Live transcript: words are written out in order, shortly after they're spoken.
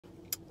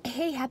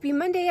Hey, happy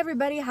Monday,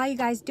 everybody. How you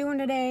guys doing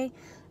today?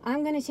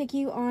 I'm going to take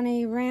you on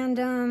a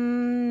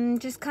random,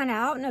 just kind of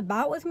out and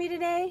about with me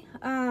today.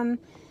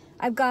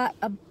 I've got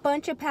a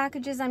bunch of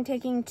packages I'm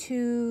taking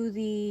to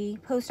the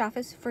post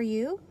office for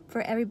you,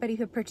 for everybody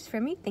who purchased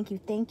from me. Thank you,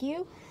 thank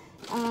you.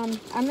 I'm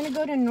going to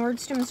go to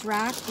Nordstroms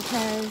Rack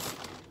because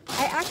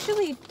I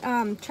actually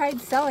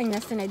tried selling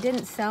this and it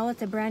didn't sell.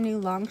 It's a brand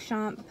new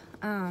LONGCHAMP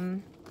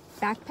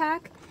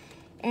backpack.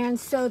 And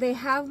so they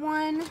have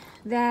one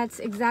that's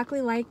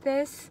exactly like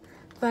this,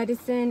 but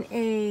it's in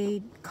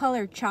a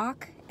color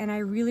chalk, and I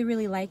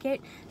really like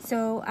it.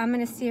 So I'm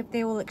gonna see if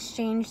they will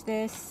exchange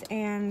this,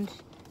 and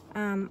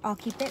I'll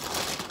keep it.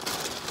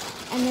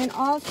 And then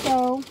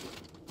also,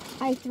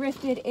 I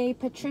thrifted a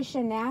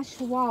Patricia Nash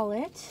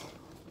wallet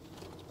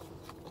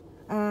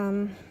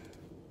a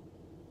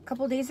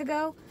couple days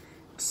ago.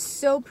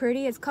 So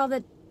pretty. It's called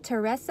the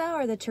Teresa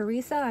or the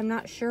Teresa. I'm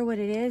not sure what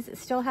it is. It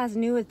still has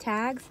new with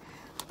tags.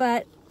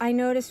 But I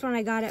noticed when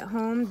I got it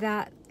home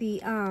that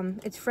the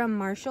it's from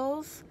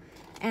Marshalls,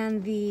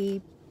 and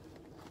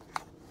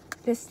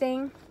this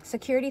thing,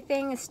 security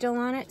thing, is still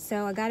on it.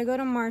 So I got to go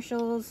to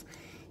Marshalls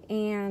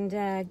and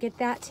get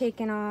that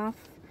taken off.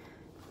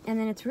 And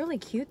then it's really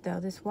cute though.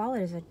 This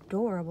wallet is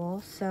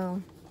adorable.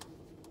 So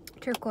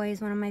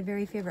turquoise, one of my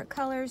very favorite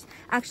colors.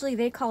 Actually,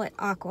 they call it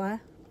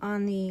aqua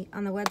on the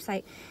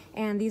website,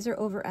 and these are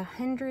over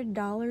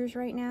 $100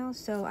 right now.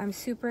 So I'm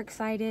super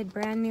excited.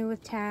 Brand new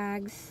with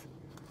tags.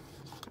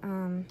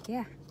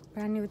 Yeah,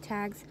 brand new with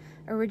tags.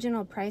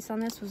 Original price on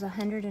this was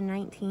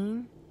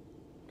 $119.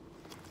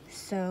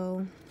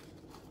 So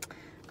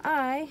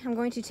I am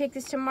going to take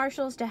this to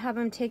Marshalls to have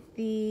them take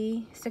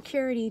the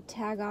security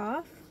tag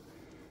off.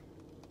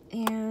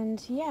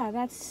 And yeah,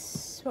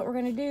 that's what we're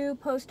gonna do.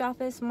 Post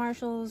office,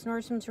 Marshalls,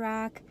 Nordstroms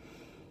Rack.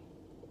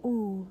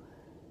 Ooh,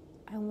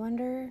 I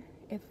wonder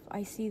if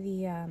I see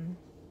the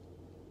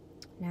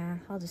nah,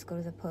 I'll just go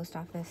to the post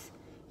office.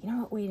 You know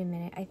what, wait a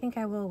minute, I think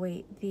I will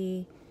wait.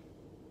 The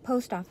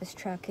post office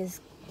truck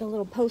is, the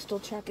little postal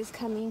truck is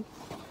coming,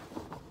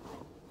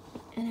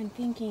 and I'm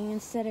thinking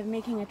instead of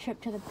making a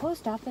trip to the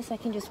post office, I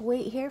can just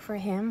wait here for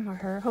him or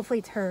her. Hopefully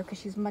it's her, because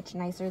she's much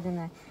nicer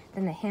than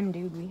the him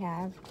dude we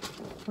have.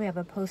 We have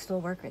a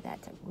postal worker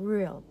that's a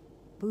real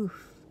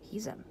boof.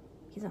 He's a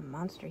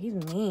monster. He's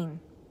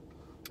mean.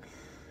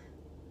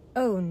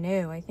 Oh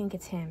no, I think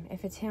it's him.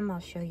 If it's him,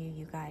 I'll show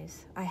you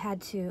guys. I had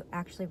to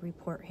actually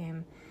report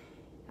him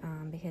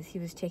because he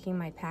was taking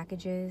my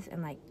packages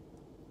and like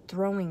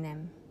throwing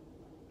them,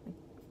 like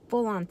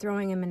full on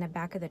throwing them in the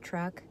back of the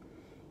truck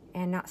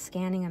and not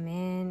scanning them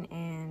in.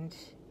 And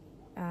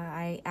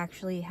I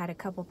actually had a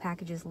couple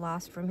packages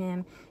lost from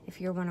him. If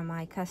you're one of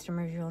my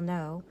customers, you'll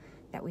know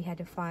that we had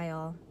to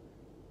file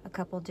a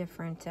couple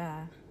different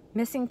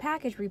missing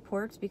package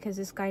reports because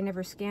this guy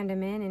never scanned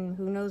them in, and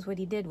who knows what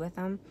he did with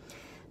them.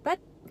 But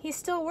he's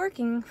still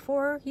working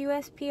for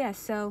USPS,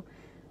 so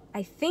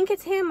I think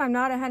it's him. I'm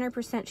not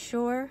 100%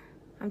 sure.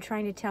 I'm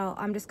trying to tell.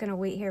 I'm just gonna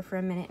wait here for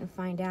a minute and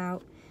find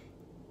out.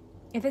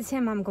 If it's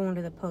him, I'm going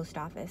to the post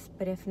office.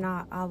 But if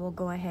not, I will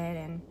go ahead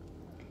and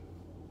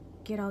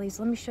get all these.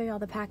 Let me show you all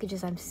the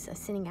packages I'm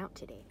sending out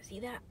today. See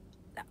that?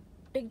 That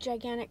big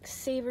gigantic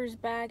Savers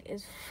bag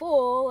is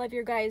full of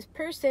your guys'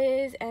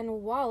 purses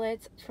and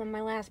wallets from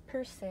my last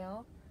purse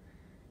sale.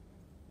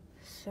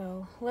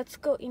 So let's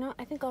go. You know,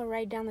 I think I'll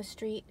ride down the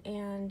street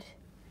and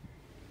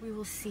we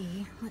will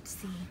see. Let's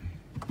see.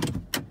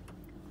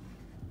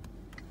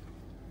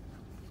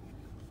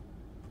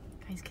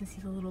 You guys can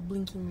see the little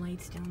blinking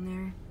lights down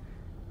there.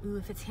 Ooh,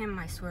 if it's him,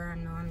 I swear,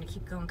 no, I'm gonna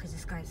keep going because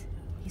this guy's,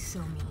 he's so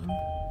mean.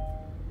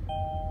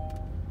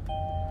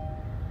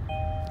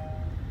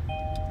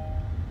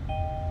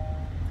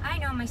 I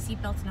know my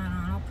seatbelt's not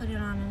on. I'll put it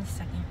on in a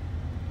second.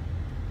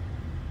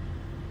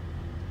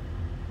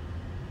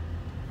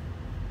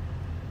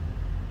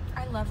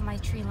 I love my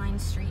tree-lined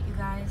street, you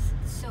guys.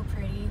 It's so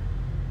pretty.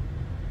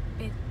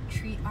 Big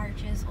tree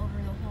arches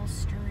over the whole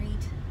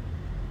street.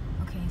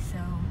 Okay, so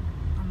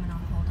I'm gonna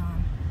hold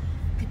on.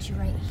 Put you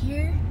right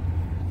here.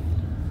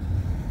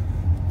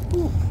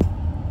 Ooh.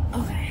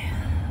 Okay.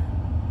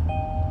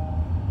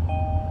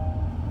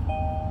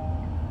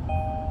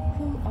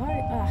 Who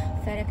are?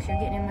 FedEx, you're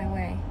getting in my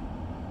way.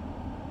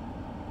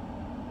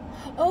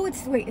 Oh,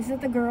 wait, is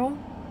it the girl?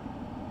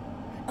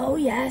 Oh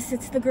yes,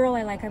 it's the girl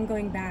I like. I'm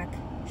going back.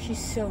 She's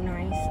so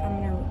nice.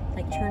 I'm gonna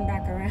like turn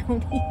back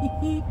around.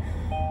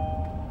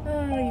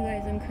 Oh, you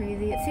guys, I'm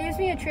crazy. It saves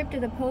me a trip to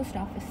the post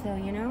office though,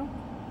 you know?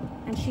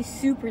 And she's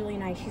superly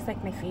nice. She's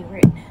like my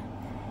favorite.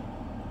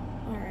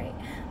 All right,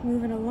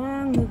 moving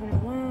along, moving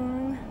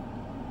along.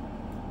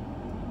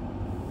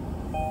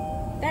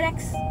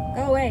 FedEx,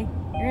 go away.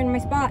 You're in my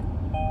spot.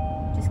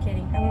 Just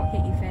kidding. I won't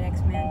hit you,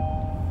 FedEx man.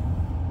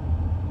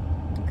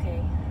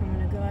 Okay, I'm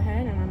gonna go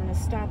ahead and I'm gonna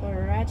stop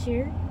over right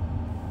here.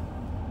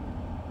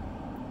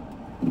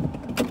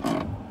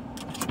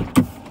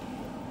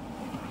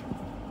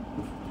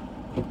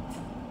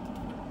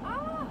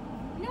 Ah,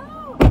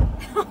 no!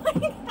 Oh my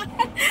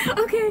God.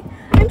 Okay,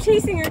 I'm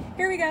chasing her.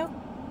 Here we go.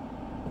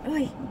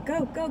 Oi,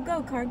 go, go,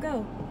 go, car,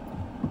 go.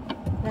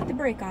 let the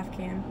brake off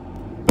can.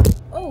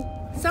 Oh,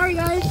 sorry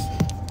guys.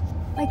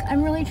 Like,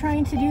 I'm really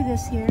trying to do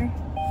this here.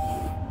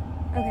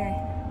 Okay.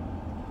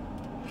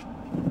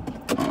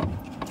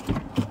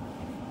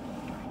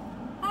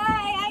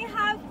 Hi, I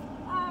have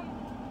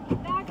a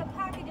bag of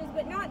packages,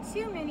 but not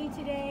too many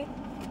today.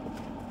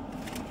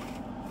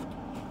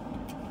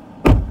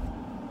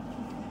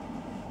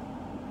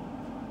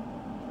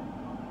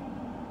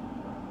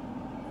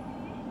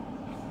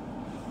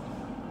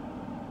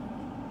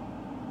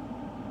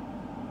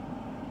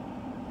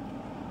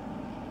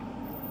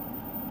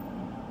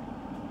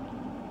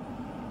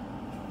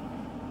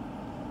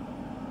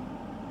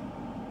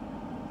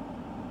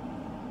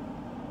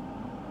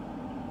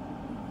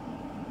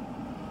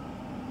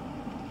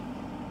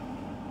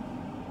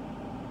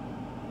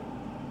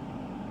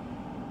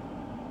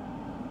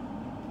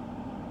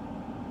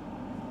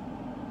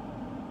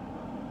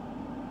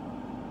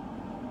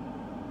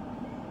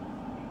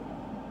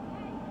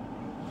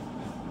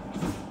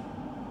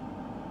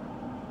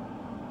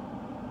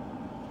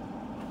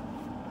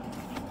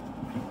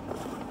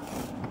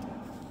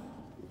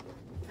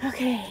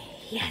 Okay,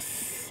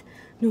 yes.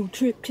 No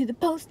trip to the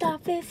post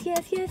office.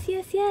 Yes, yes,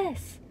 yes,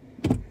 yes.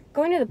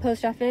 Going to the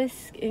post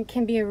office, it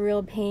can be a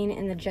real pain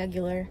in the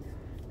jugular.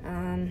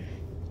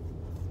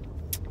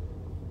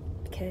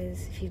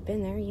 Because if you've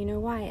been there, you know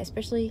why.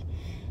 Especially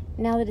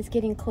now that it's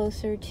getting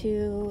closer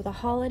to the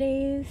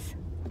holidays.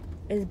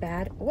 Is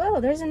bad.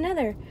 Whoa, there's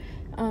another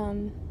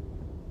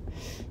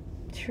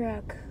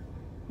truck.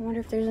 I wonder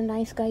if there's a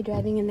nice guy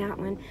driving in that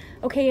one.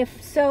 Okay,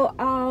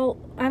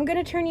 I'm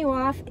gonna turn you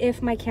off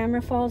if my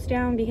camera falls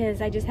down,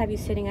 because I just have you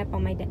sitting up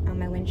on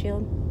my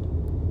windshield,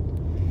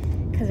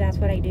 because that's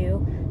what I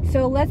do.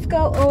 So let's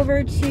go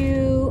over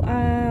to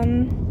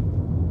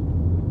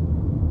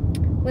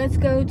let's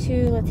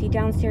see,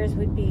 downstairs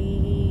would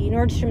be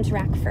Nordstroms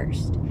Rack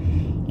first.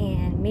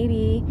 And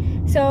maybe,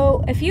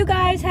 so if you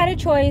guys had a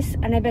choice,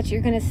 and I bet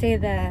you're gonna say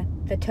the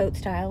tote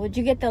style, would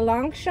you get the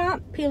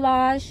LONGCHAMP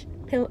Pillage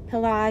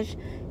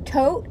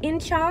tote in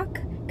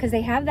chalk? Because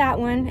they have that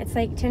one. It's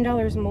like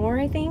 $10 more,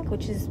 I think,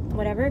 which is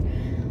whatever.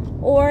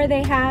 Or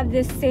they have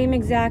this same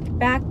exact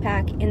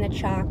backpack in the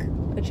chalk,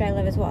 which I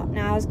love as well.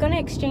 Now I was gonna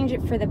exchange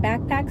it for the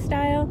backpack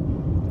style,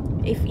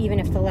 even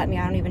if they'll let me.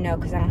 I don't even know,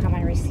 because I don't have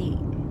my receipt.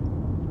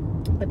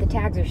 But the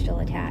tags are still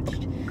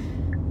attached.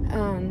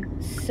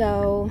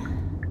 So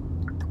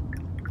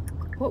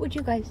what would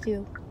you guys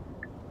do?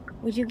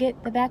 Would you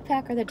get the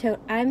backpack or the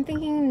tote? I'm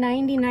thinking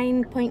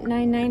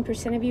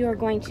 99.99% of you are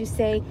going to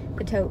say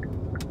the tote.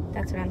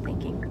 That's what I'm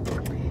thinking.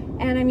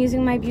 And I'm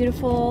using my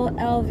beautiful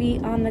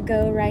LV on the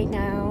go right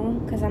now,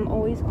 because I'm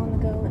always on the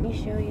go. Let me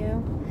show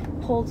you.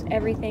 Holds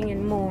everything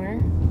and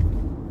more.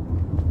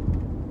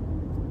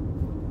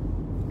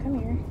 Come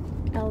here.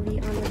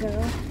 LV on the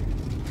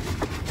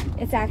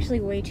go. It's actually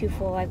way too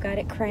full. I've got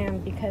it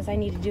crammed because I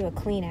need to do a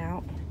clean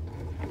out.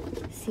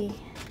 See?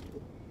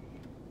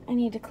 I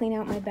need to clean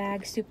out my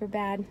bag super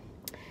bad.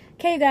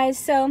 Okay, guys,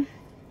 so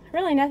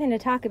really nothing to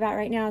talk about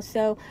right now,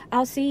 so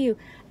I'll see you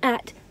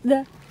at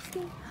the...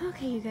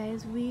 Okay, you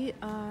guys, we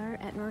are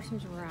at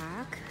Nordstroms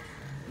Rack.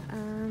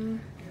 Ooh,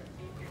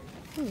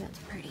 that's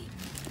pretty.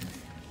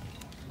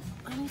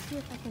 Let me see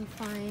if I can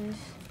find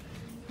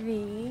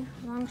the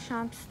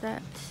LONGCHAMPs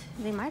that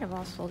they might have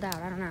all sold out.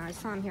 I don't know. I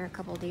saw them here a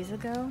couple days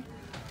ago,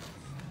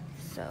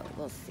 so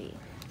we'll see.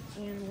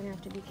 And I'm gonna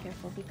have to be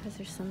careful because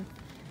there's some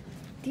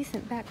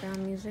decent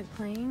background music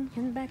playing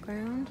in the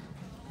background.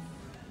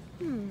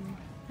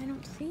 I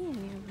don't see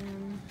any of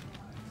them.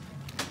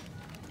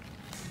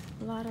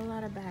 A lot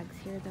of bags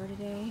here though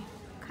today.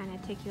 Kind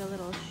of take you a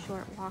little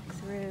short walk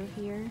through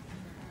here.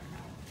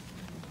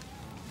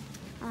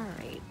 All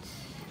right.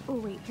 Oh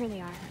wait, here they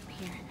are up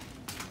here.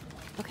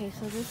 Okay,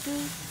 so this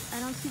is, I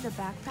don't see the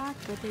backpack,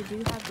 but they do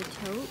have the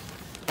tote.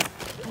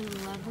 I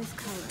love this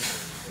color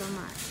so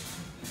much.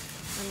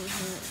 Let me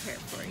hang it here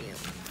for you.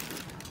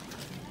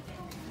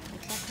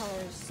 Like, that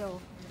color is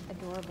so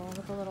adorable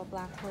with a little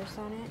black horse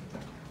on it.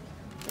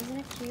 Isn't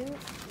it cute?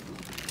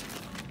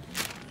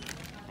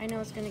 I know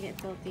it's gonna get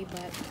filthy,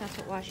 but that's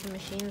what washing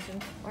machines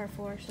are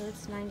for, so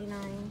it's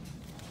 $99.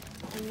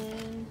 And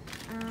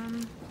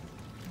then,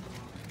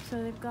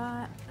 so they've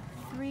got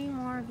 3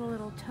 more of the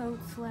little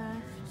totes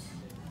left.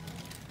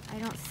 I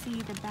don't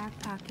see the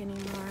backpack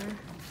anymore.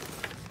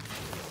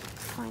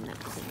 Let's find the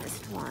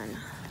cleanest one.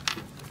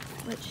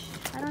 Which,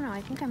 I don't know,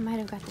 I think I might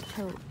have got the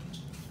tote.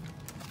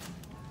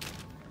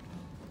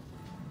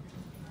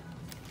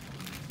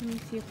 Let me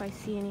see if I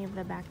see any of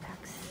the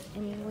backpacks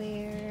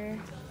anywhere.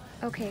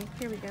 Okay,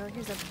 here we go.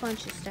 Here's a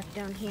bunch of stuff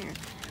down here.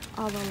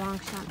 All the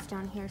LONGCHAMPs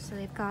down here. So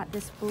they've got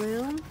this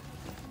blue.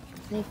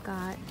 They've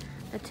got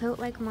a tote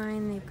like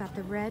mine. They've got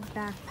the red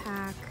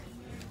backpack.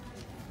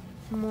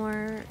 A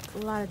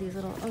lot of these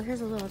little, oh,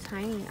 here's a little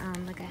tiny,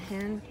 like a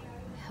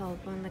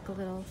handheld one, like a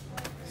little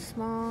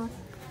small.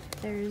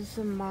 There's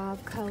a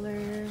mauve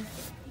color.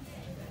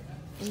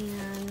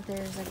 And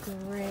there's a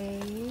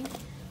gray,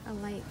 a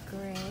light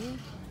gray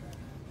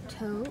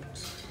tote.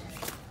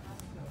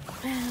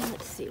 And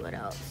let's see, what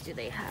else do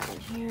they have in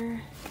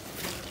here?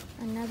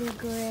 Another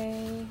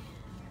gray.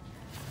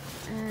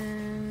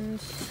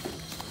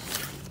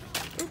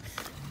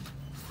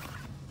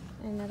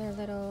 another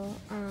little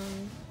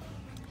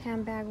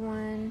handbag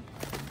one.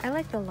 I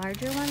like the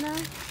larger one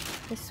though.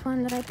 This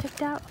one that I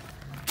picked out.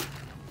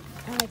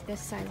 I like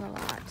this size a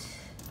lot.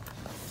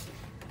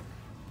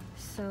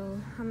 So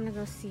I'm gonna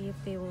go see if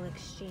they will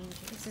exchange.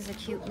 This is a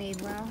cute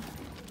Madewell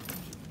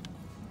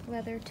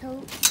leather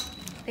tote.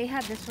 They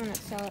had this one at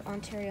sale at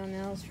Ontario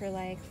Mills for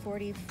like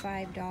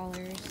 $45. Let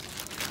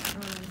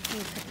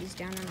me put these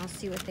down and I'll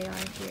see what they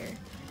are here.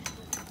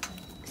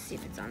 See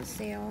if it's on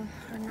sale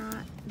or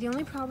not. The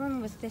only problem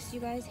with this,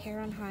 you guys, hair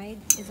on hide,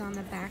 is on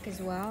the back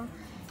as well.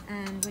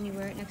 And when you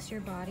wear it next to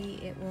your body,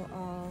 it will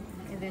all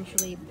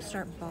eventually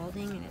start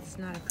balding, and it's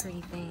not a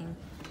pretty thing.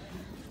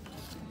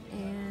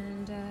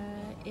 And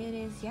it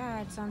is,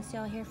 yeah, it's on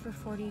sale here for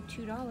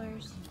 $42.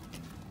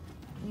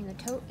 I mean, the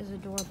tote is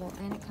adorable,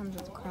 and it comes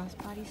with a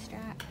crossbody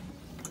strap.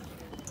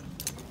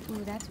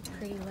 Ooh, that's a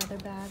pretty leather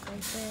bag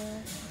right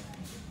there.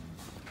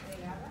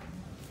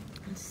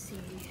 Let's see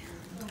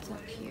what's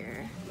up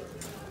here.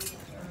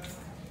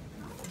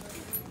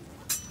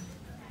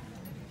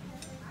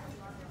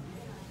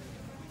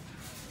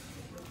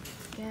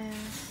 Yes.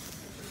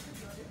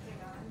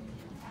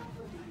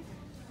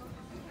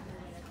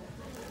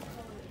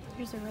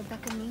 Here's a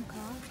Rebecca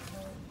Minkoff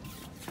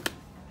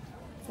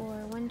for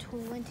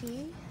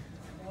 $120.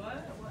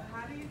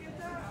 How do you get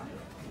that?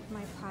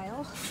 My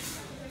pile.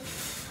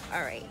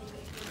 All right,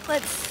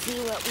 let's see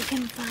what we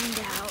can find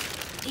out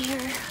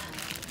here.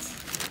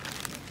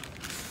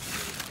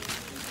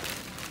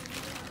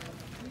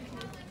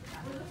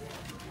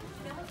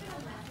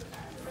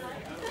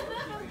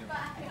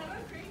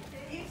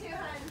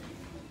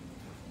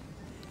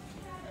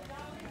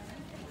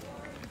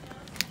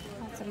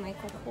 Lots of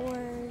Michael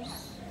Kors.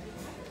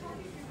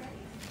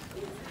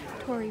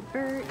 Tory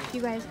Burch.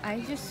 You guys,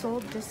 I just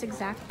sold this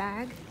exact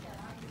bag.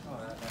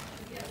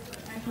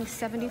 I think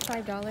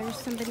 $75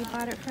 somebody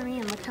bought it for me,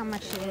 and look how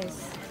much it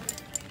is.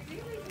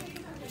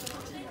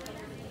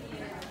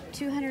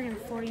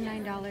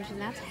 $249,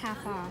 and that's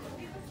half off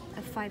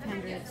of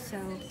 $500. So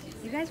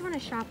you guys want to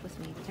shop with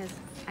me because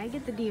I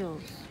get the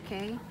deals,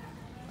 okay?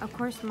 Of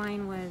course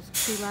mine was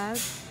True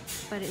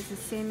Love, but it's the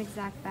same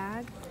exact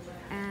bag,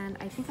 and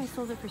I think I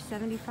sold it for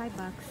 75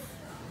 bucks.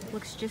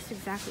 Looks just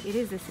exactly, it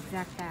is this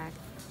exact bag.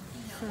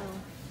 So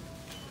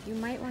you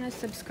might want to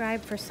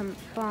subscribe for some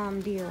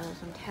bomb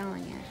deals, I'm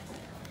telling you.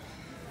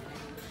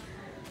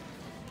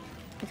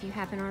 If you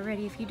haven't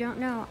already, if you don't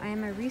know, I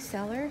am a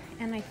reseller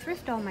and I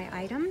thrift all my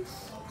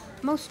items,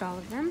 most all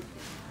of them,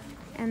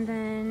 and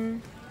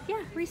then,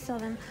 yeah, resell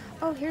them.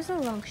 Oh, here's a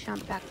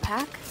Longchamp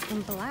backpack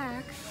in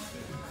black.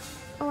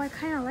 Oh, I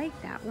kind of like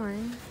that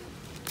one.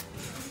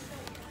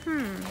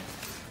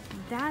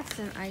 That's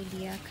an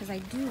idea, because I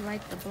do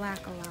like the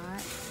black a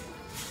lot.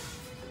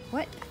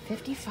 What,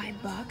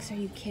 55 bucks? Are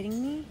you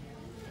kidding me?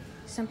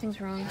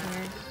 Something's wrong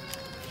here.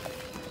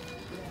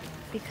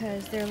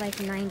 Because they're like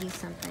 90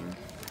 something.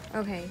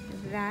 Okay,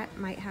 that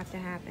might have to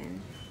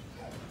happen.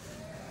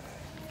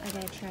 I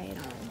gotta try it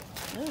on.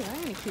 Oh,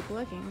 I'm gonna keep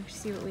looking,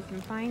 see what we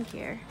can find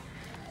here.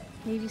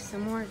 Maybe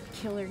some more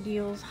killer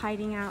deals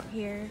hiding out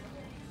here.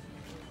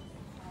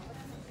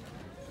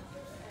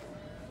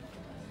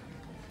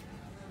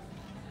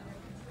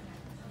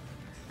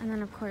 And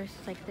then of course,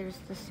 like, there's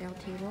the sale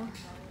table.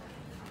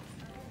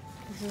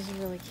 This is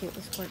really cute,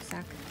 the sport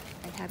sock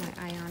I've had my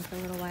eye on for a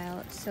little while.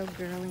 It's so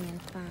girly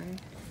and fun.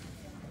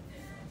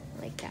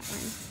 I like that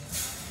one.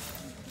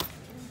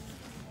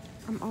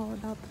 I'm all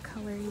about the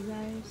color, you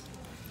guys.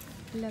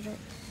 Love it.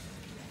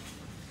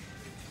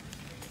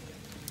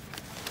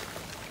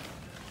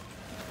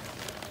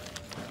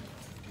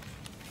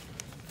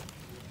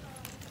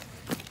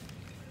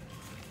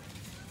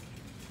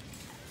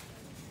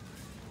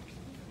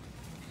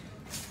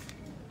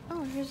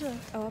 Oh, here's a,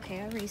 oh, okay,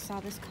 I already saw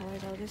this color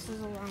though. This is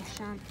a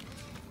Longchamp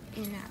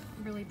in that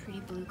really pretty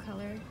blue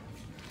color.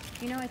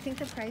 You know, I think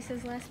the price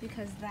is less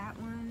because that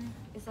one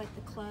is like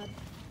the club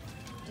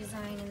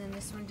design, and then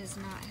this one does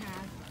not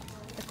have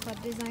the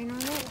club design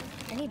on it.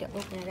 I need to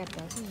open it up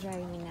though. This is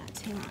driving me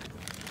nuts. Hang on.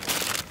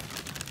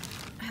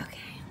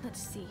 Okay,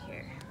 let's see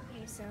here.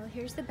 Okay, so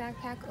here's the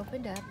backpack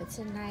opened up. It's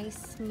a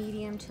nice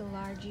medium to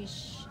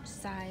large-ish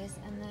size,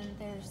 and then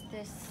there's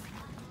this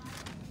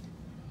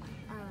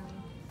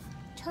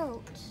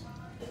tote.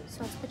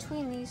 So it's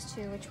between these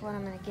two, which one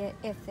I'm gonna get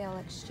if they'll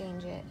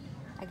exchange it.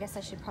 I guess I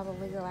should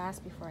probably go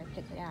ask before I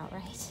pick it out,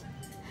 right?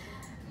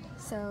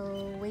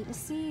 So wait and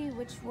see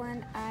which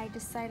one I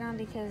decide on,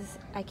 because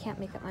I can't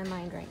make up my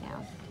mind right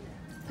now.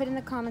 Put in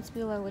the comments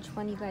below which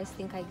one you guys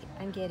think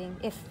I'm getting,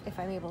 if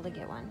I'm able to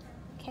get one,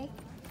 okay?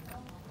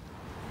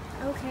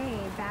 Okay,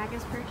 bag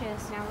is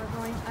purchased. Now we're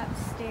going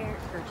upstairs.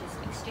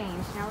 Purchased,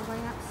 exchanged. Now we're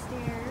going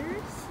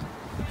upstairs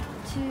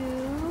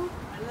to...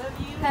 I love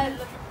you.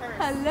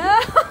 Hello.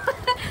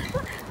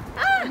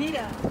 Ah,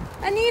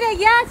 Anita,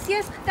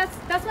 yes,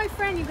 that's my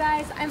friend, you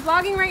guys. I'm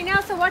vlogging right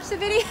now, so watch the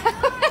video.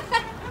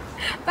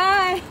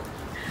 Bye.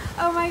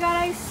 Oh my god,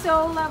 I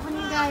so love when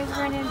you guys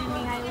run into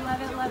me. I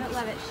love it, love it,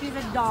 love it. She's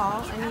a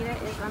doll. Anita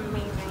is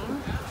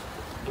amazing.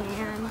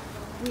 And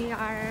We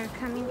are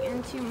coming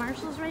into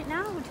Marshall's right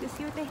now to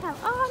see what they have.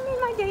 Oh, I made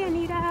my day,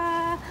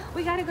 Anita.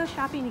 We gotta go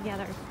shopping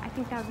together. I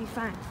think that would be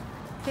fun.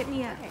 Hit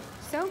me up. Okay,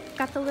 so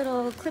got the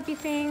little clippy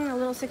thing, the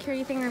little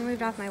security thing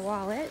removed off my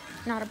wallet.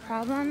 Not a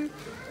problem.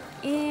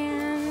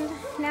 And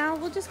now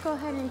we'll just go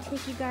ahead and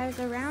take you guys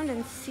around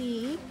and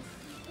see.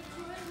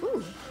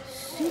 Ooh,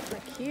 super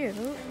cute.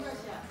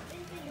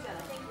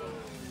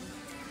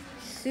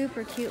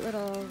 Super cute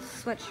little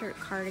sweatshirt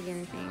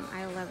cardigan thing.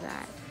 I love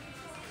that.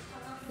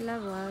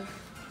 Love, love.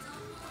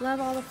 Love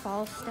all the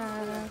fall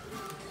stuff.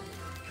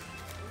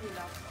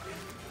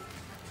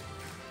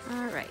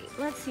 Alright,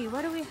 let's see.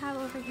 What do we have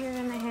over here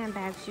in the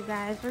handbags, you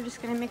guys? We're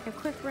just going to make a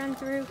quick run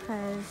through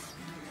because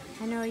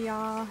I know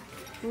y'all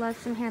love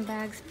some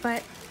handbags.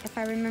 But if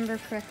I remember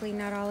correctly,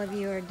 not all of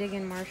you are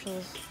digging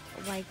Marshalls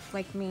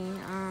like me.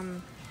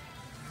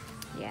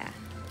 Yeah,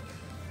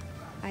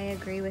 I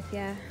agree with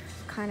you.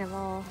 Kind of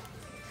all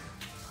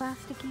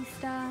plasticky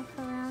stuff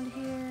around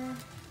here.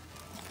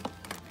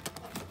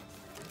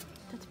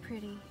 That's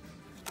pretty.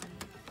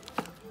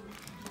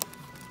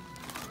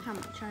 How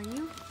much are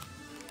you?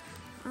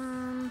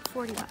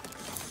 40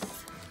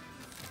 bucks.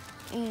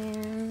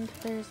 And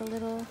there's a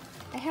little,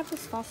 I have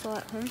this fossil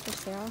at home for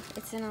sale.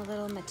 It's in a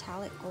little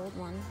metallic gold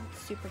one.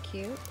 It's super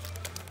cute.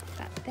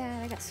 Got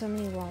that. I got so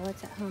many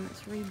wallets at home.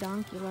 It's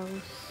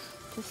redonkulous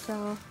to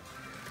sell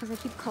because I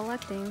keep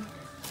collecting.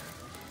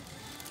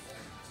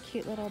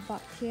 Cute little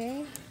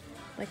boxier,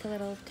 like a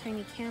little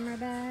tiny camera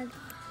bag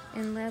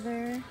in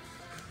leather,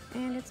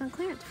 and it's on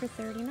clearance for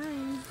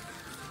 $39.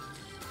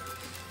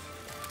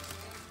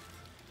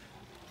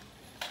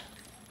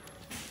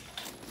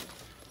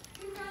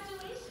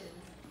 Congratulations!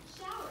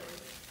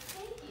 Showers.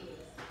 Thank you.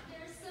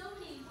 There are so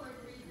many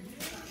important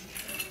reasons.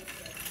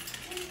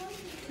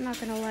 I'm not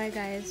gonna lie,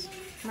 guys,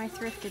 my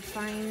thrifted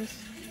finds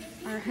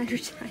are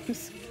 100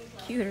 times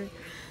cuter,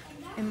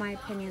 in my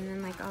opinion,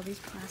 than like all these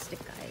plastic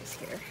guys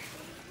here.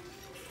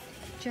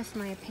 Just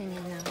my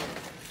opinion though.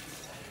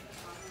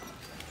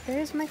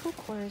 There's Michael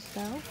Kors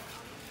though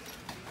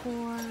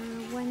for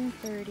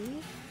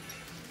 $130.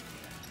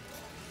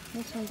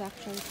 This one's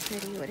actually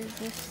pretty. What is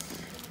this?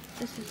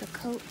 This is a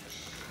Coach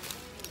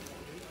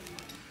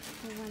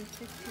for $150.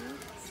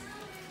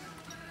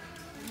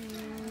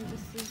 And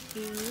this is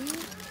the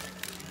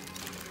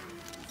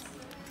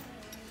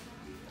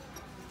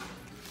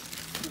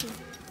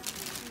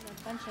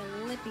a bunch of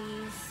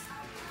lippies.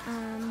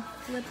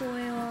 Lip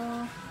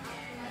oil.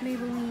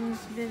 Maybelline's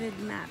Vivid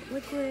Matte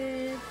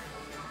Liquid.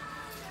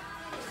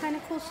 Kind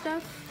of cool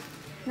stuff.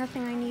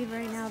 Nothing I need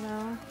right now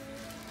though.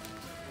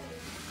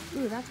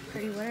 Ooh, that's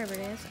pretty, whatever it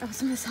is. Oh,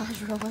 it's a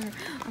massage roller.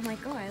 I'm like,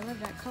 oh, I love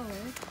that color.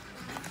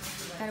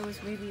 Thought it was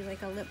maybe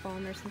like a lip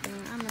balm or something.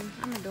 I'm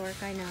a dork,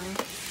 I know.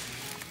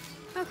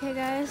 Okay,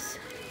 guys.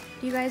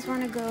 Do you guys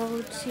want to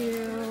go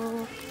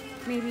to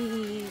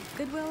maybe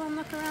Goodwill and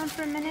look around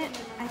for a minute?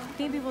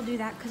 Maybe we'll do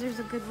that because there's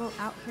a Goodwill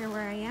out here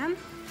where I am.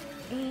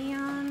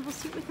 And we'll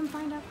see what we can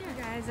find out there.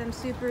 Guys, I'm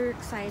super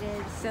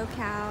excited.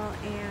 SoCal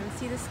and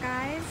see the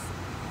skies.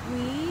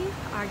 We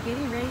are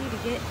getting ready to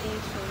get a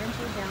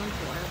torrential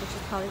downpour, which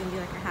is probably gonna be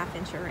like a ½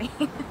 inch of rain.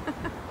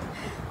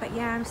 But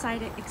yeah, I'm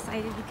excited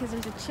because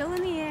there's a chill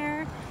in the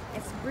air.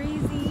 It's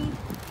breezy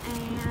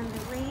and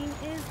the rain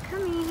is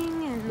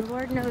coming, and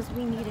Lord knows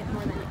we need it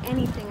more than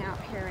anything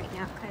out here right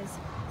now because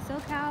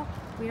SoCal,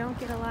 we don't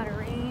get a lot of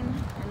rain,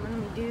 and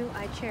when we do,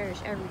 I cherish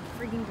every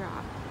freaking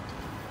drop.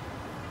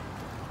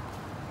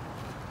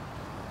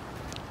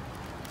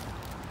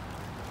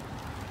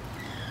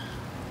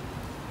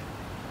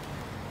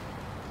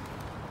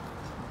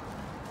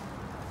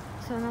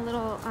 So in the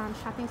little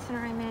shopping center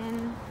I'm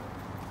in,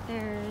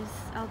 there's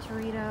El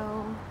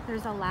Torito,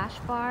 there's a lash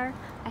bar.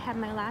 I had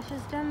my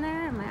lashes done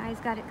there and my eyes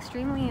got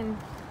extremely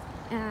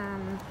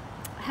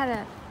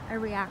had a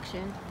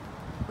reaction,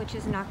 which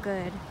is not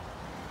good.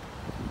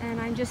 And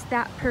I'm just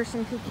that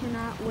person who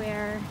cannot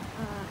wear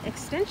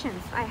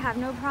extensions. I have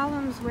no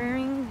problems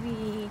wearing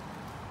the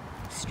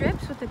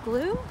strips with the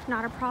glue,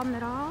 not a problem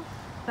at all.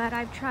 But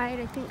I've tried,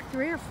 I think,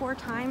 3 or 4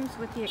 times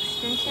with the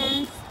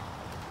extensions,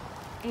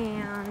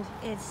 and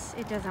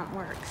it doesn't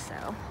work.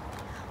 So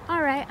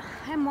all right,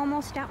 I'm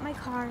almost out my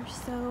car,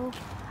 so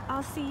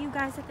I'll see you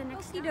guys at the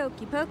next Okie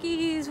dokie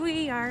pokies.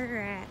 We are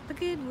at the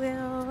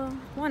Goodwill,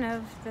 one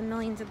of the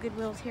millions of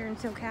Goodwills here in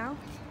SoCal.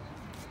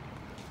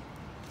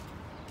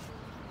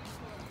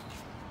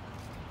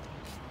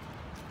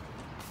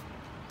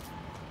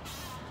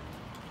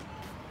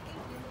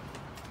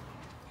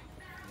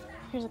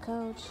 Here's a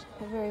Coach,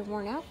 a very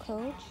worn out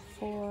Coach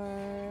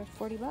for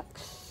 40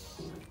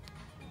 bucks.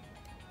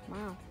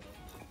 Wow.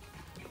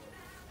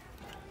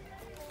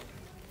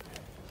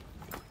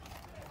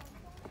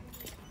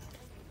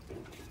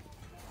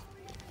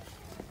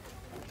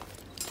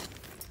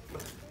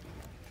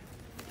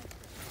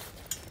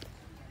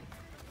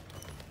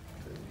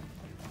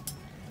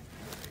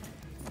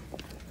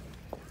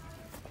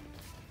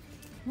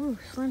 Ooh,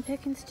 slim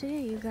pickings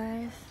today, you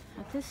guys,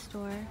 at this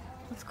store.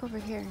 Let's go over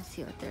here and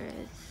see what there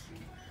is.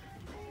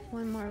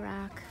 One more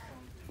rack.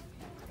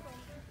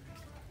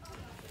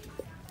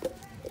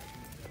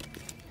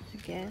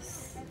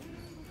 guess.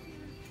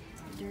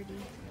 It's dirty.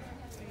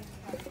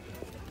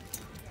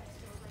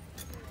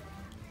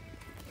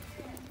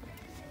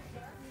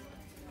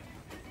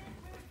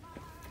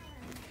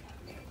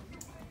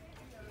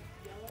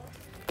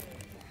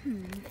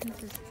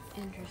 This is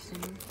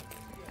interesting.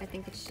 I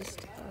think it's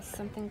just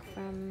something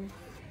from,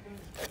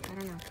 I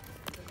don't know.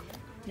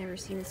 Never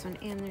seen this one,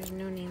 and there's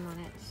no name on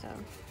it, so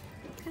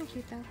kind of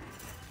cute though.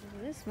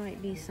 This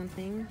might be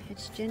something.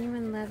 It's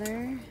genuine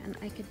leather, and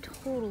I could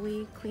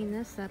totally clean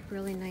this up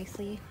really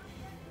nicely.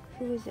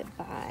 Who is it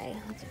by?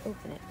 Let's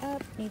open it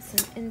up. Needs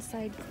some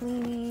inside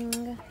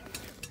cleaning.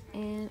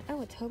 And,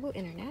 oh, it's Hobo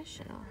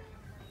International.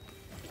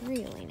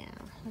 Really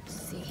now? Let's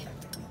see.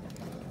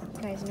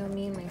 You guys know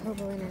me and my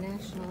Hobo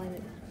International. I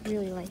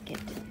really like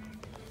it.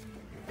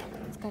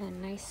 It's got a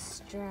nice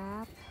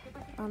strap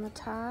on the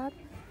top.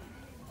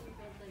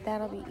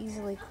 That'll be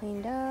easily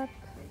cleaned up.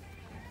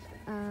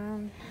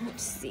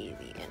 Let's see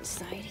the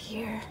inside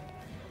here.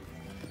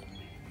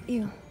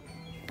 Ew,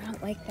 I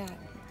don't like that.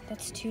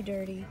 That's too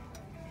dirty.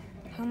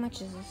 How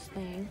much is this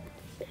thing?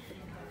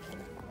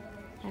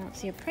 I don't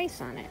see a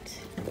price on it.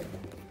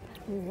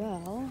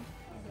 Well,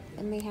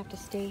 it may have to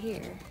stay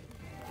here.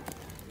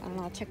 I don't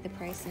know, I'll check the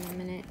price in a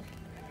minute.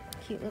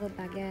 Cute little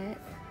baguette.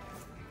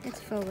 It's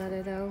faux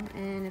leather though,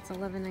 and it's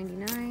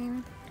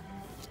 $11.99.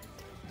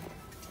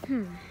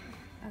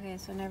 Okay,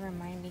 so never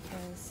mind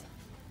because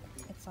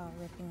it's all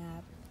ripping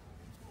up.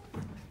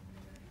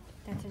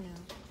 That's a no.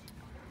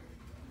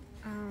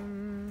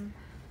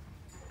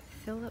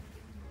 Philip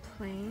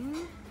Plain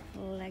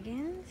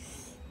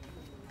leggings.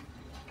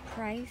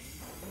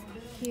 Price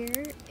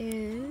here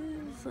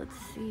is, let's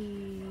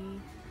see.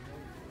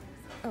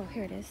 Oh,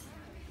 here it is.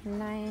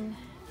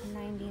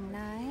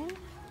 $9.99.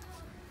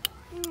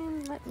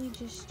 And let me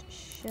just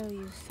show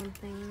you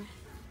something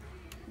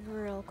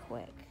real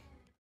quick.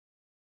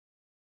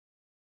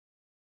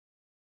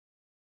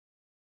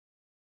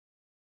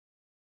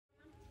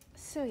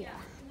 So yeah,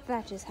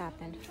 that just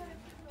happened.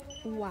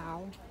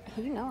 Wow.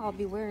 You know I'll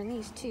be wearing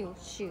these too.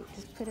 Shoot,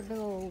 just put a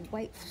little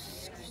white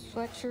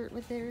sweatshirt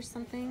with it or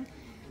something.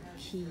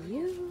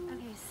 Cute.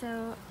 Okay,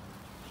 so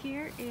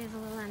here is a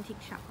little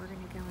antique shop we're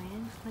gonna go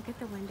in. Look at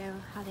the window,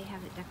 how they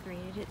have it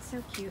decorated. It's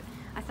so cute.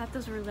 I thought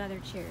those were leather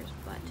chairs,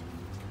 but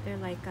they're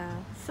like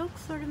a silk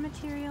sort of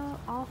material,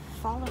 all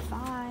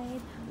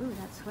fallified. Ooh,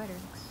 that sweater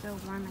looks so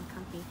warm and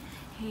comfy.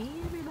 Hey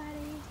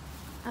everybody.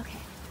 Okay,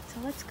 so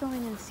let's go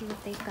in and see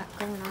what they've got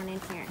going on in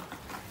here.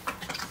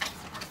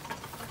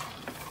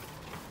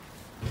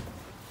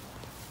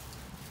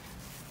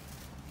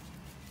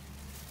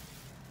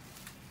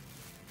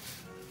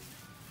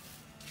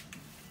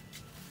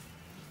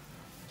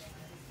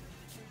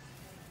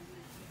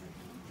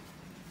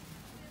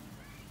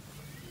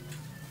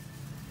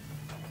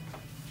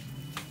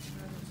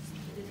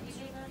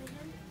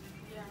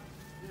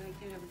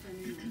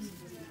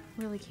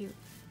 Really cute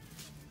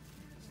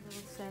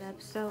little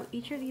setup. So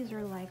each of these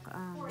are like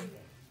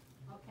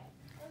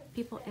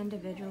people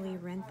individually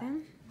rent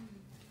them,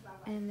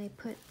 and they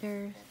put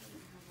their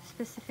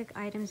specific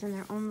items in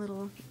their own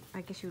little, I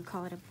guess you would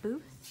call it a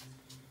booth,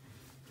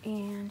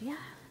 and yeah,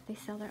 they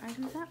sell their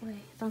items that way.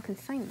 It's on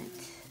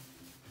consignment,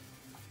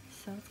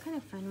 so it's kind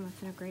of fun.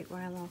 Once in a great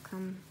while I'll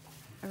come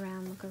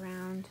around, look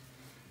around,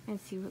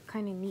 and see what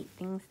kind of neat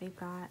things they've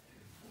got,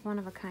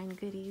 one-of-a-kind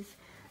goodies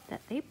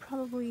that they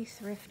probably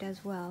thrift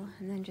as well,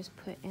 and then just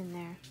put in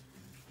their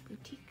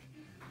boutique.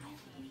 Hi,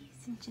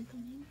 ladies and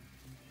gentlemen.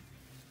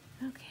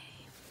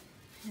 Okay,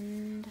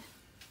 and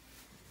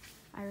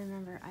I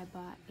remember I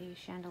bought a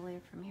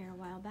chandelier from here a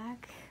while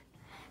back.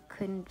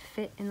 Couldn't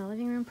fit in the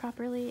living room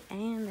properly,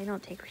 and they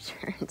don't take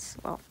returns.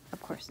 Well,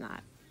 of course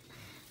not.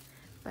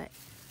 But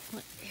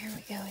look, here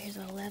we go. Here's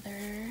a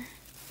leather.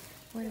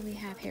 What do we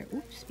have here?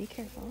 Oops, be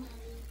careful.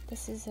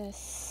 This is a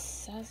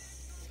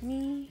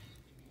sesame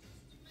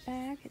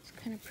bag. It's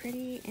kind of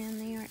pretty, and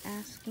they are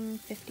asking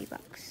 50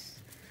 bucks.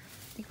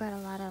 They've got a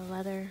lot of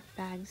leather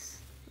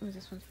bags. Ooh,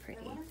 this one's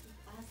pretty.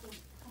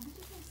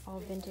 All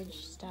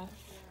vintage stuff.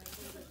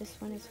 This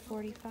one is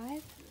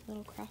 45,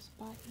 little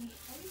crossbody.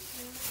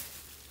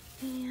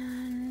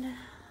 And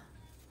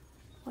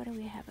what do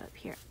we have up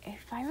here?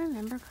 If I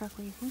remember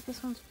correctly, I think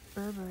this one's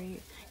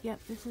Burberry. Yep,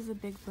 this is a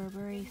big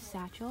Burberry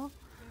satchel.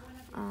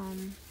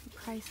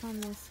 Price on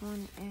this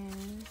one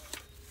is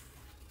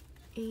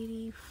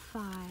 $85.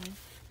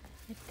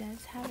 It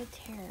does have a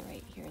tear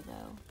right here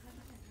though,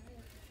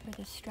 where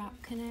the strap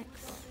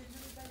connects.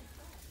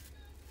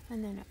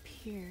 And then up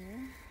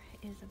here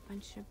is a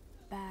bunch of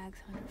bags.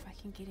 I wonder if I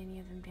can get any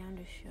of them down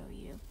to show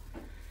you.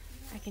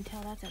 I can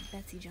tell that's a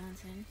Betsy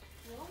Johnson.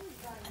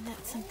 And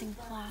that's something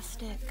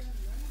plastic.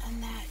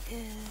 And that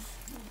is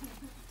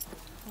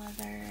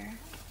leather.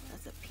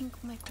 That's a pink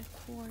Michael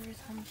Kors.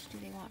 How much do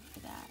they want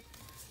for that?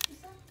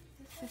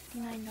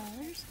 $59?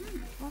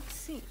 Let's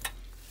see.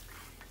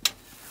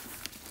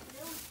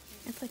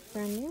 It's like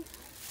brand new.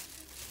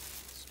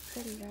 It's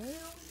pretty, right?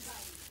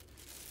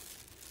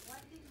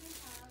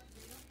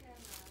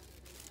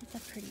 It's a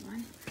pretty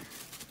one.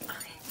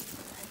 Okay,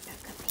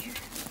 back up here.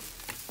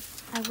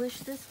 I wish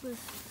this was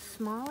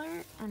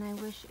smaller, and I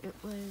wish it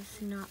was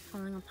not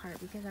falling apart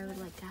because I would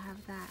like to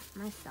have that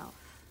myself.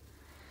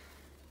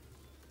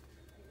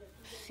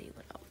 Let's see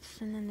what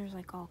else. And then there's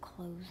like all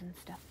clothes and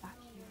stuff back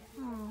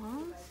here.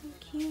 Aw, so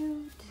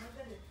cute.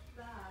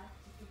 Let's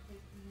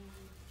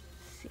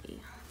see,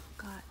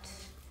 got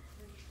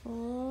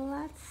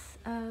lots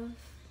of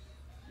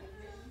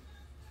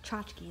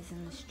tchotchkes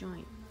in this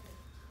joint.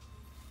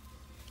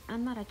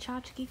 I'm not a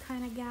tchotchke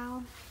kind of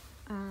gal,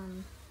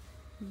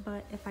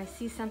 but if I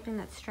see something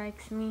that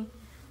strikes me,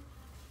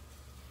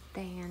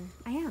 then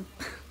I am.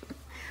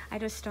 I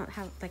just don't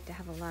like to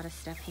have a lot of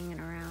stuff hanging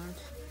around.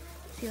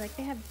 See, like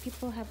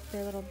people have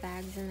their little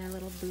bags in their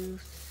little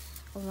booths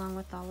along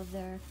with all of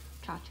their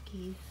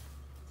tchotchkes.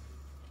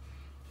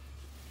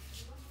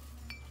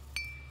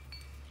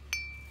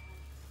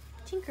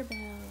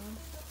 Tinkerbell.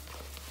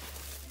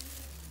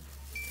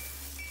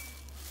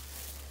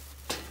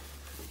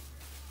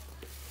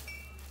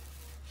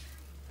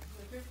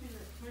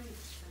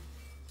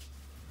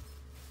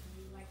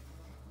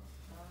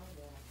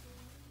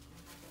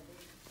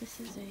 This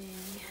is see,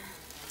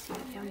 I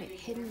found it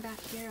hidden back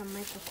here on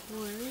Michael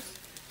Kors,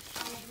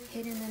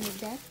 hidden in the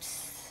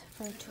depths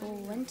for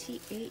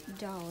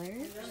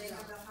 $28.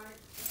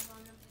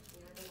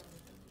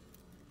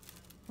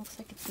 Looks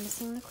like it's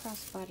missing the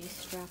crossbody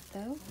strap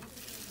though,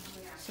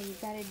 so you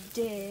gotta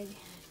dig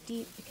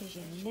deep because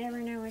you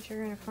never know what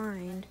you're gonna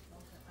find.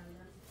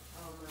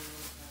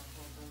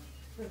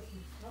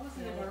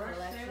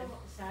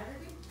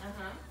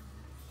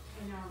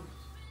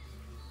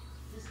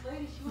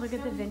 Look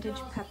at the vintage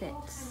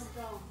puppets.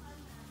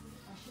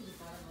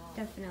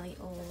 Definitely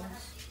old.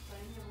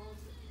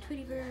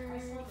 Tweety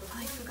Bird. Oh,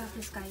 I forgot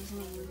this guy's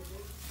name.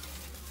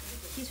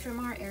 He's from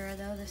our era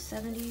though, the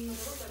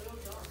 70s.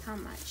 How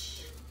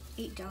much?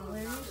 $8.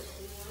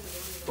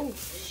 Oh,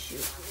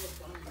 shoot.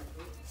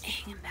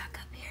 Hang him back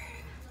up here.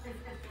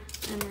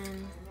 And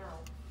then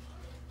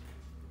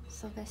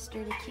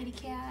Sylvester the kitty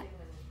cat.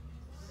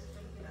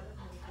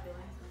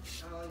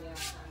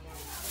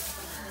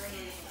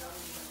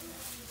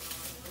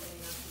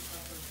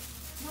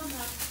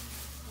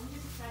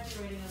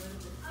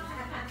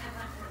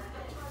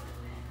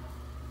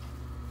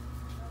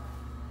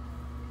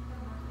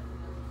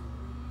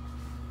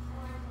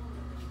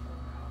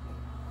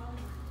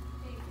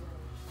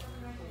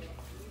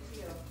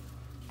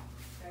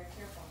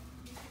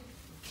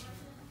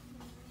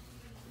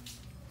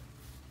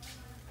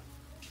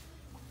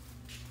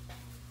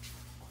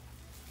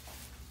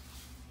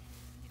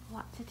 A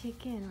lot to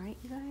take in, right,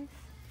 you guys?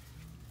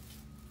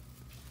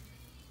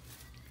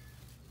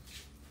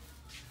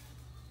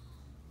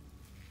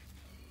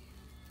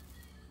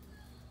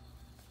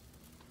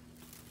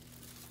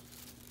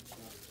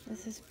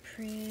 This is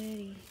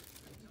pretty.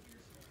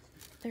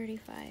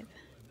 35.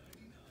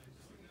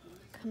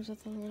 Comes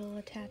with a little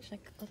attached,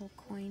 like a little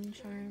coin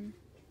charm.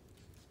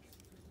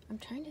 I'm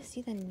trying to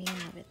see the name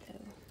of it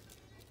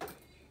though.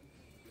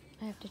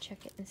 I have to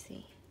check it and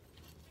see.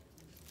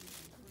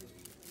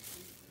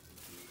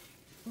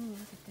 Ooh, look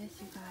at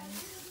this, you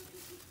guys.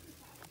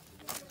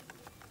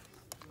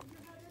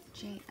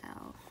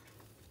 JL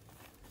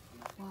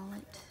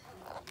wallet.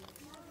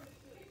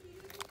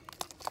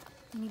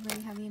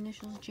 Anybody have the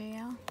initials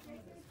JL?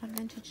 A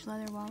vintage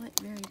leather wallet,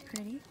 very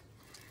pretty,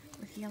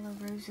 with yellow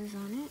roses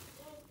on it.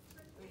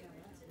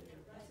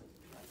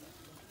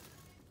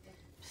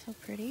 So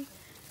pretty.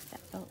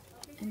 That belt,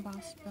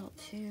 embossed belt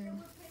too.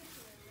 You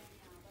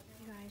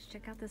guys,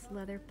 check out this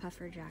leather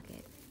puffer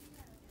jacket.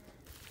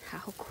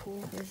 How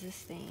cool is this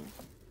thing?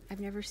 I've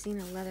never seen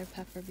a leather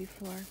puffer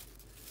before.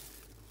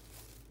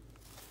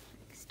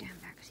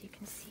 Stand back so you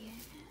can see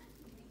it.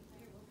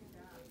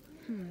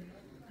 I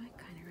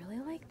kind of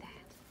really like that.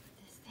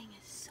 This thing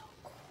is so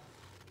cool.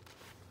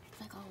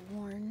 It's like all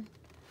worn,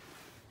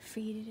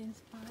 faded in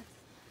spots.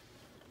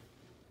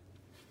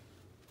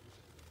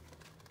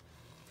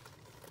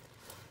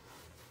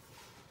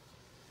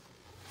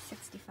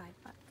 $65.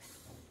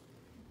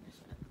 Here's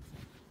what it looks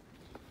like.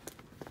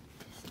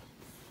 Distance.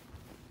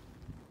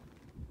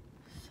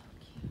 So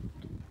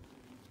cute.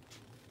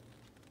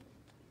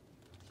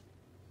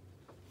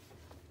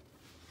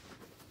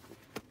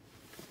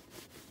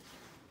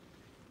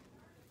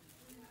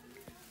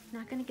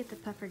 Not gonna get the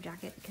puffer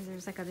jacket because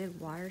there's like a big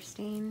water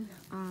stain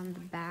on the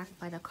back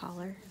by the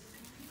collar,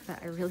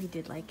 but I really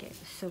did like it. It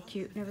was so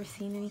cute. Never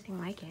seen anything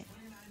like it.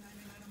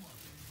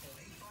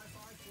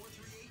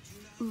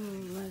 Ooh,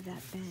 love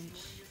that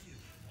bench.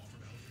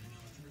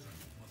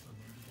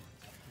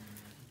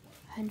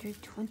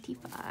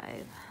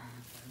 $125.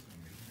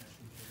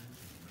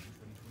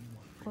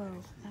 Whoa,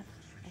 that's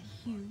a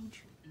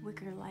huge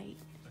wicker light.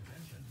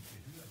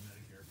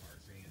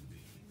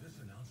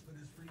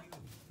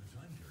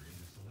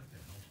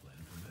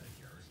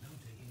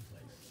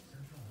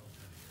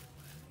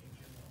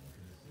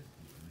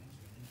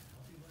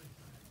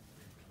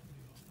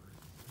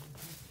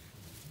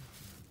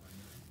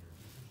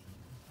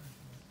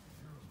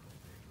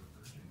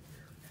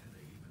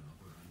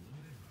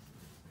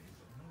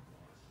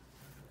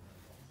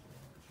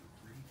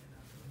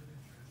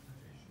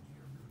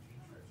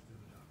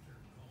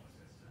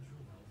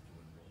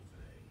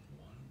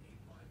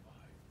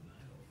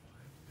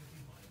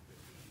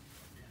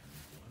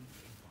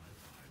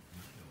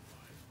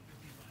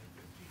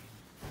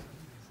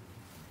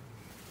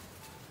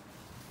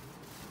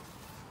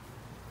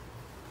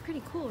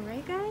 pretty cool,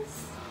 right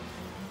guys?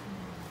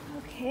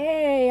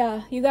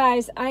 Okay, you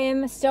guys, I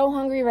am so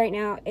hungry right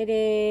now. It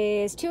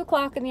is 2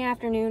 o'clock in the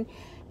afternoon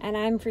and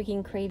I'm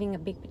freaking craving a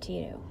big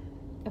potato.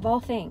 Of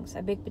all things,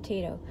 a big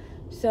potato.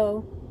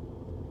 So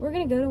we're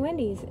gonna go to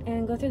Wendy's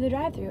and go through the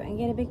drive-thru and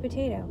get a big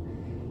potato.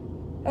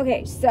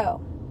 Okay,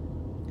 so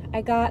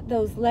I got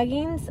those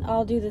leggings.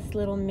 I'll do this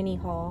little mini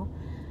haul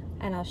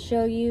and I'll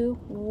show you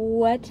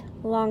what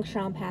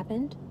LONGCHAMP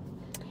happened.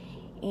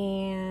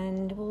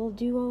 And we'll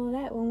do all of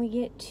that when we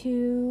get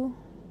to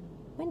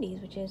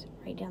Wendy's, which is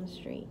right down the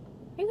street.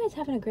 Are you guys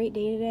having a great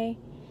day today?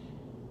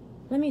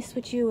 Let me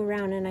switch you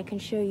around and I can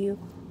show you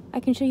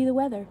the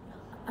weather.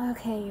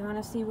 Okay, you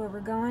want to see where we're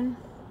going?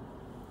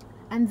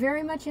 I'm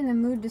very much in the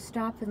mood to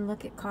stop and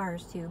look at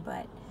cars too,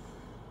 but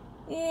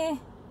I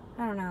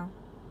don't know.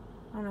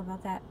 I don't know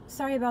about that.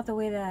 Sorry about the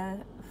way the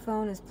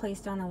phone is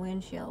placed on the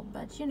windshield,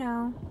 but you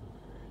know,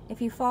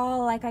 if you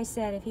fall, like I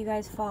said, if you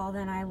guys fall,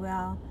 then I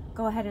will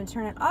go ahead and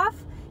turn it off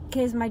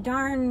because my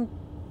darn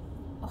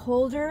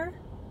holder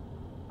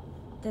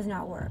does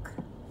not work.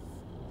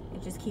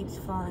 It just keeps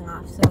falling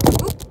off. So,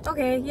 oop,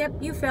 okay, yep,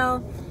 you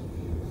fell.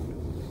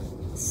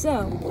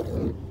 So,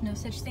 no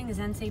such thing as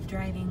unsafe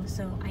driving,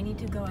 so I need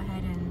to go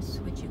ahead and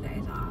switch you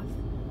guys off.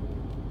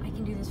 I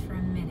can do this for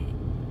a minute.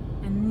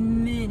 A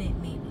minute,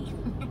 maybe.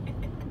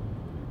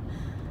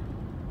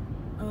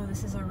 Oh,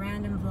 this is a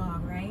random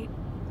vlog, right?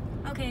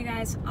 Okay, you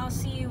guys, I'll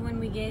see you when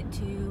we get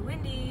to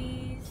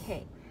Wendy's.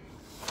 Okay.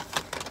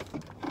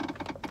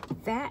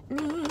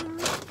 Fattening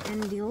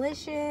and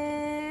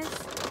delicious.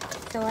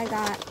 So I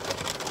got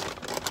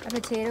a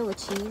potato with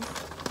cheese.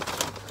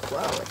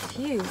 Whoa, it's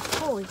huge.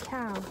 Holy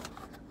cow.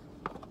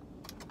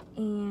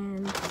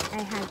 And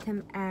I had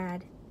them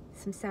add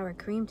some sour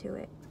cream to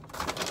it.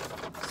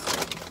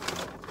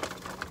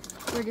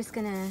 So we're just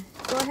gonna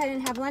go ahead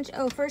and have lunch.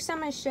 Oh, first I'm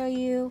gonna show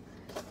you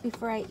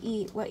before I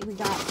eat what we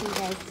got so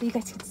you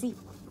guys can see.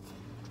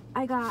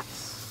 I got,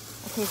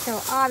 okay, so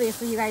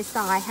obviously you guys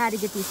saw I had to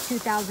get these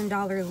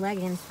 $2,000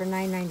 leggings for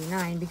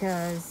 $9.99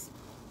 because,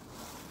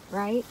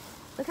 right?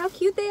 Look how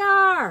cute they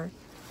are.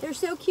 They're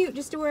so cute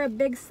just to wear a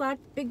big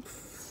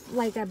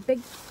like a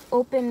big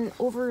open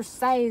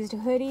oversized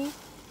hoodie.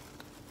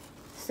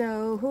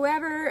 So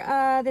whoever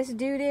this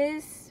dude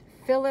is,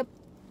 Philip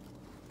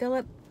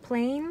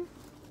Plain,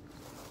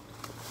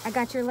 I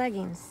got your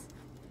leggings.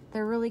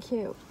 They're really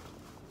cute.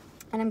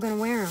 And I'm gonna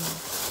wear them.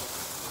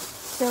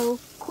 So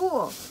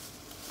cool.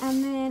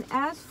 And then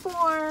as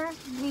for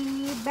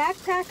the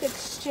backpack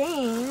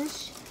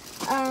exchange,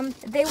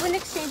 they wouldn't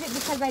exchange it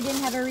because I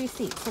didn't have a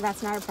receipt, so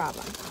that's not a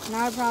problem.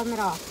 Not a problem at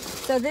all.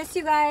 So this,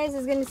 you guys,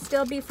 is going to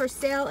still be for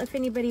sale if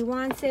anybody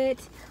wants it.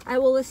 I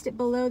will list it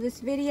below this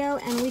video,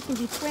 and we can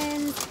be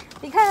twins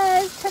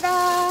because,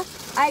 ta-da,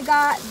 I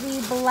got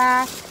the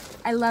black,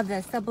 I love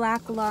this, the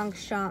black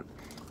LONGCHAMP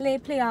Les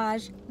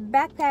Pliages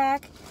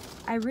backpack.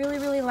 I really,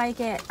 really like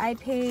it. I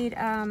paid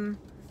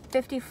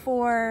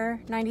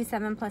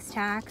 $54.97 plus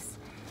tax.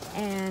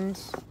 And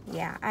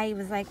yeah, I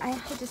was like, I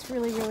just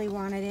really, really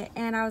wanted it.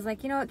 And I was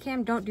like, you know what,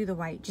 Cam, don't do the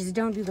white. Just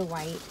don't do the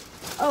white.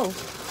 Oh,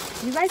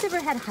 you guys ever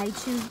had high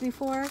chews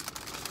before?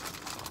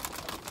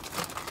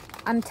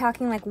 I'm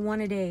talking like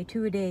 1 a day,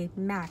 2 a day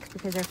max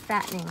because they're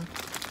fattening.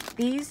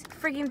 These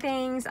freaking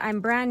things,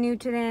 I'm brand new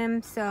to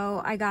them,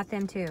 so I got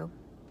them too.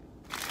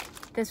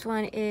 This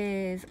one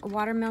is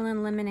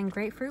watermelon, lemon, and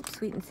grapefruit,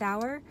 sweet and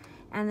sour.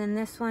 And then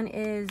this one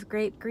is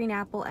grape, green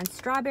apple, and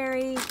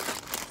strawberry.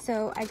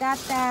 So I got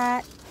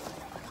that.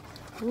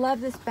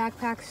 Love this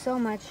backpack so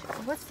much.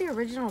 What's the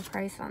original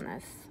price on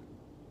this?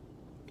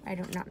 I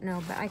do not know,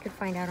 but I could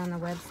find out on the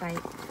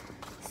website.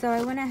 So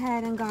I went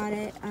ahead and got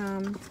it.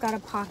 It's got a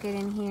pocket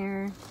in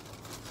here.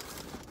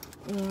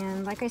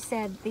 And like I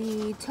said,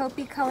 the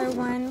taupey color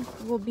one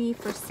will be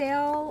for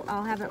sale.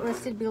 I'll have it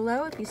listed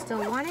below if you still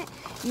want it.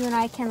 You and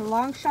I can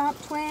LONGCHAMP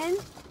twin.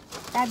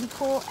 That'd be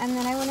cool. And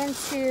then I went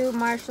into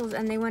Marshall's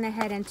and they went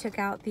ahead and took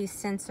out the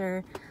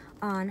sensor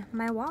on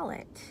my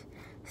wallet.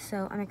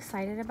 So I'm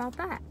excited about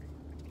that.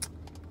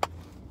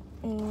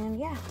 And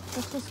yeah,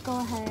 let's just go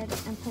ahead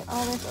and put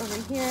all this over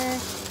here.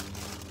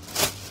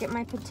 Get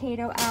my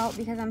potato out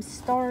because I'm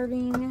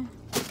starving.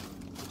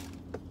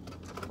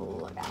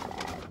 Look at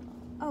it.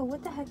 Oh,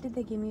 what the heck did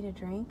they give me to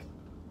drink?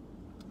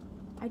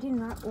 I did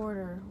not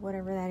order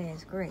whatever that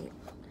is. Great.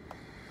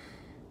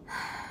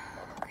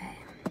 Okay.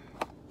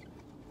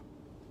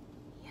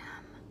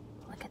 Yum.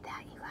 Look at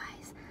that, you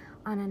guys.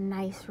 On a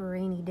nice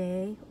rainy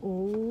day.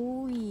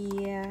 Oh,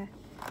 yeah.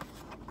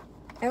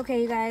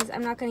 Okay, you guys,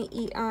 I'm not going to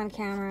eat on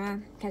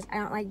camera because I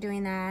don't like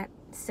doing that.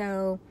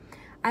 So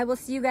I will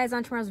see you guys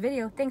on tomorrow's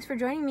video. Thanks for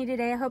joining me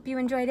today. I hope you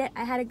enjoyed it.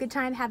 I had a good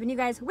time having you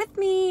guys with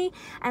me.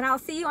 And I'll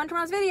see you on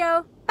tomorrow's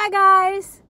video. Bye, guys.